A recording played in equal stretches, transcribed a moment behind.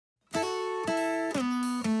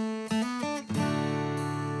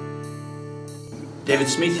David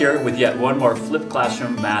Smith here with yet one more flipped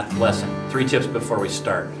classroom math lesson. 3 tips before we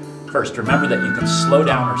start. First, remember that you can slow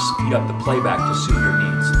down or speed up the playback to suit your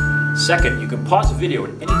needs. Second, you can pause the video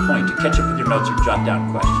at any point to catch up with your notes or jot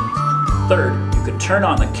down questions. Third, you can turn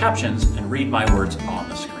on the captions and read my words on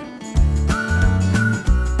the screen.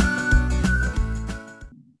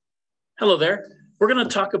 Hello there. We're going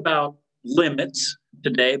to talk about limits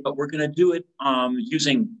today, but we're going to do it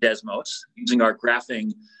using Desmos, using our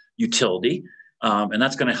graphing utility. And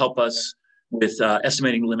that's going to help us with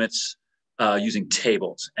estimating limits using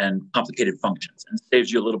tables and complicated functions, and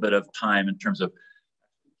saves you a little bit of time in terms of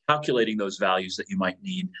calculating those values that you might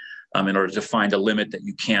need in order to find a limit that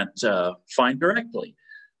you can't find directly.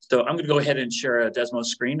 So I'm going to go ahead and share a Desmos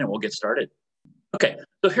screen and we'll get started. Okay,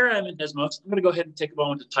 so here I am in Desmos. I'm going to go ahead and take a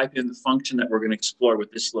moment to type in the function that we're going to explore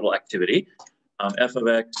with this little activity. F of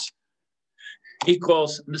x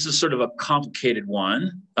equals, this is sort of a complicated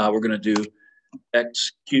one. We're going to do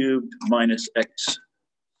x cubed minus x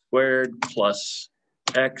squared plus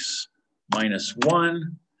x minus 1.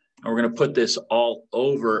 And we're going to put this all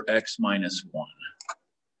over x minus 1.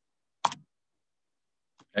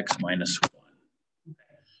 X minus 1.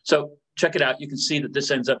 So check it out. You can see that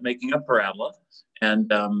this ends up making a parabola. And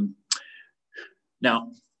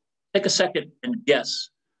now take a second and guess.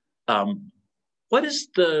 What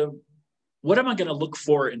am I going to look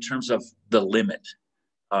for in terms of the limit?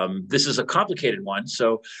 This is a complicated one.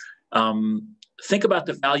 So think about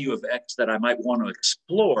the value of x that I might want to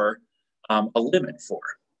explore a limit for.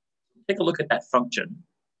 Take a look at that function.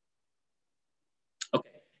 Okay,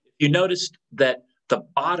 you noticed that the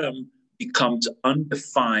bottom becomes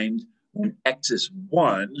undefined when x is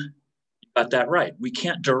 1. You got that right. We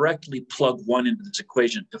can't directly plug 1 into this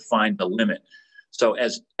equation to find the limit. So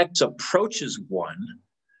as x approaches 1,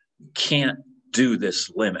 we can't do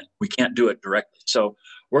this limit. We can't do it directly. So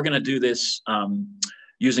we're going to do this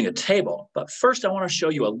using a table. But first, I want to show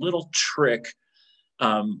you a little trick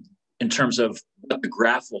in terms of what the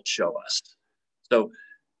graph will show us. So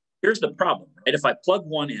here's the problem, right? If I plug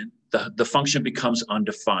 1 in, the function becomes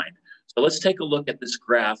undefined. So let's take a look at this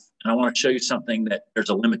graph, and I want to show you something that there's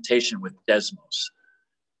a limitation with Desmos.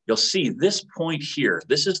 You'll see this point here.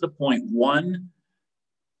 This is the point 1,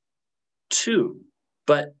 2,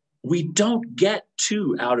 but we don't get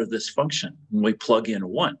 2 out of this function when we plug in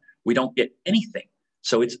 1. We don't get anything.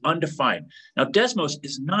 So it's undefined. Now, Desmos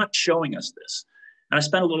is not showing us this. And I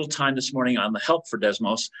spent a little time this morning on the help for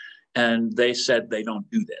Desmos, and they said they don't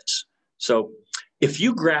do this. So if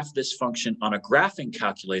you graph this function on a graphing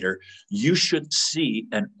calculator, you should see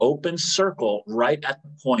an open circle right at the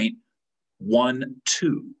point 1,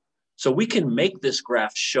 2. So we can make this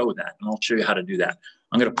graph show that, and I'll show you how to do that.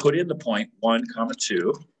 I'm going to put in the point 1,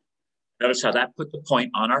 2. Notice how that put the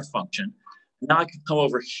point on our function. Now I can come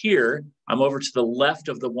over here. I'm over to the left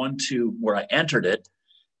of the 1, 2 where I entered it.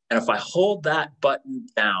 And if I hold that button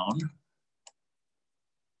down,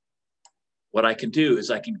 what I can do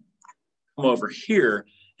is I can come over here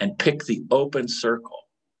and pick the open circle.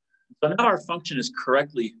 So now our function is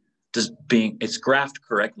it's graphed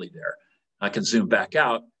correctly there. I can zoom back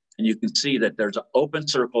out and you can see that there's an open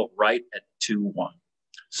circle right at 2, 1.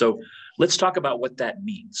 So let's talk about what that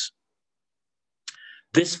means.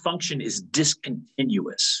 This function is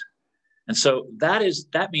discontinuous. And so that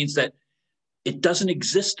means that it doesn't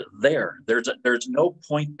exist there. There's no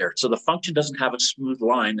point there. So the function doesn't have a smooth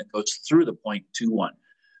line that goes through the point 2, 1.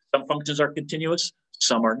 Some functions are continuous,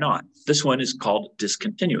 some are not. This one is called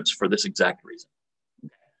discontinuous for this exact reason.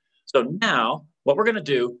 So now what we're going to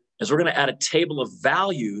do is we're going to add a table of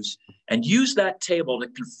values and use that table to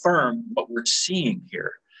confirm what we're seeing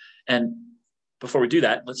here. And before we do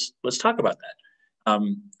that, let's talk about that.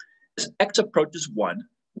 As x approaches 1,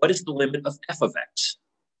 what is the limit of f of x?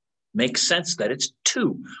 Makes sense that it's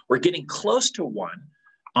 2. We're getting close to 1.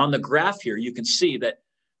 On the graph here, you can see that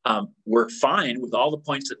we're fine with all the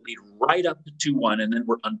points that lead right up to 2, 1, and then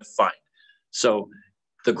we're undefined. So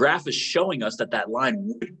the graph is showing us that that line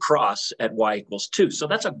would cross at y equals 2. So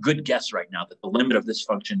that's a good guess right now that the limit of this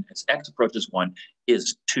function as x approaches 1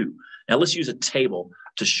 is 2. Now let's use a table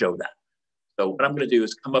to show that. So what I'm going to do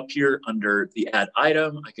is come up here under the add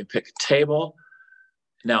item. I can pick a table.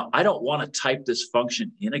 Now, I don't want to type this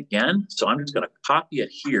function in again, so I'm just going to copy it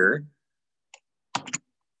here.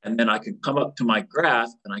 And then I can come up to my graph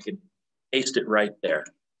and I can paste it right there.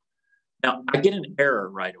 Now, I get an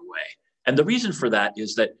error right away. And the reason for that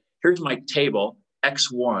is that here's my table.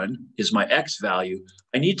 X1 is my x value.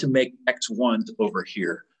 I need to make x1s over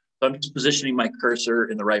here. So I'm just positioning my cursor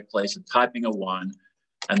in the right place and typing a 1.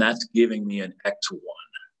 And that's giving me an x1.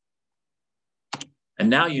 And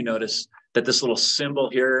now you notice that this little symbol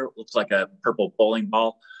here looks like a purple bowling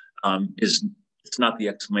ball it's not the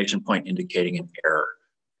exclamation point indicating an error.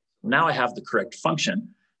 Now I have the correct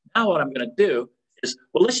function. Now what I'm going to do is,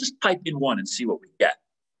 well, let's just type in 1 and see what we get.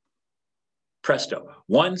 Presto,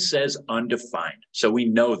 1 says undefined, so we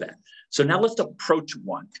know that. So now let's approach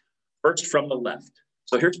 1, first from the left.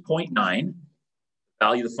 So here's 0.9,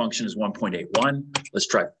 value of the function is 1.81. Let's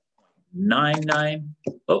try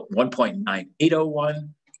 1.9801,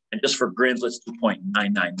 and just for grins, let's do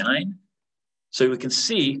 0.999. So we can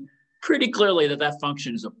see pretty clearly that that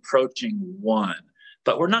function is approaching 1,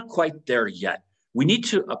 but we're not quite there yet. We need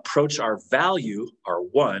to approach our value, our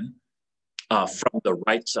 1, from the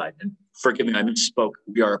right side. And forgive me, I misspoke.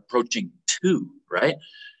 We are approaching 2, right?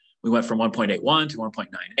 We went from 1.81 to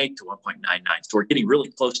 1.98 to 1.99. So we're getting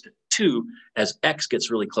really close to 2 as x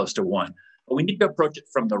gets really close to 1. But we need to approach it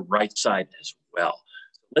from the right side as well.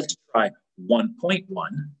 So let's try 1.1,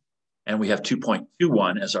 and we have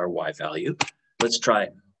 2.21 as our y value. Let's try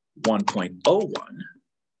 1.01.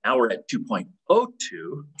 Now we're at 2.02. Let's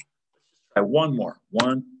try one more,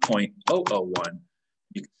 1.001.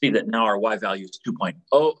 You can see that now our y value is 2.002.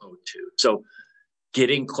 So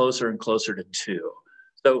getting closer and closer to 2.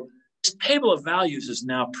 So this table of values is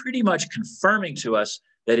now pretty much confirming to us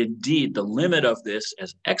that indeed the limit of this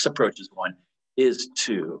as x approaches 1 is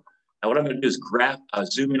 2. Now what I'm going to do is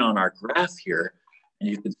zoom in on our graph here, and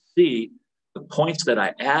you can see the points that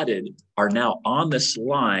I added are now on this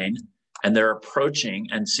line, and they're approaching,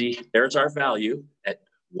 and see, there's our value at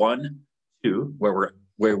 1, 2, where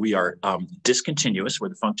we are discontinuous, where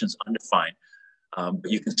the function's undefined.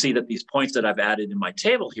 But you can see that these points that I've added in my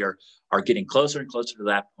table here are getting closer and closer to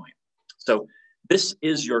that point. So this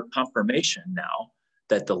is your confirmation now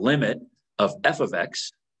that the limit of f of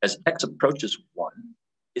x as x approaches 1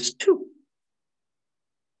 is 2.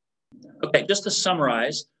 Okay, just to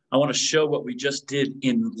summarize, I want to show what we just did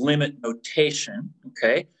in limit notation,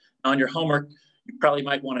 okay? On your homework, you probably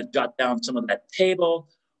might want to jot down some of that table,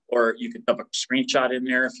 or you could have a screenshot in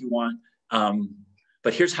there if you want.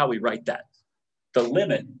 But here's how we write that. The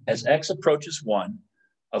limit as x approaches 1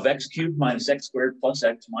 of x cubed minus x squared plus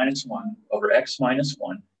x minus 1 over x minus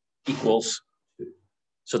 1 equals 2.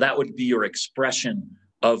 So that would be your expression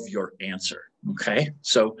of your answer, okay?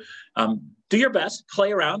 So do your best,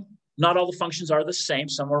 play around. Not all the functions are the same.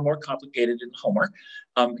 Some are more complicated in homework.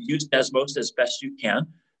 Use Desmos as best you can.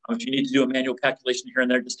 If you need to do a manual calculation here and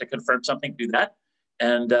there just to confirm something, do that.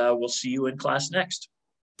 And we'll see you in class next.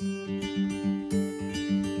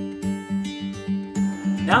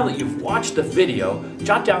 Now that you've watched the video,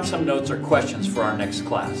 jot down some notes or questions for our next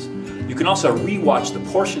class. You can also re-watch the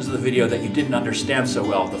portions of the video that you didn't understand so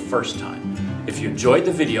well the first time. If you enjoyed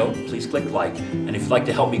the video, please click like, and if you'd like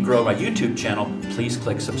to help me grow my YouTube channel, please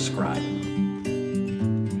click subscribe.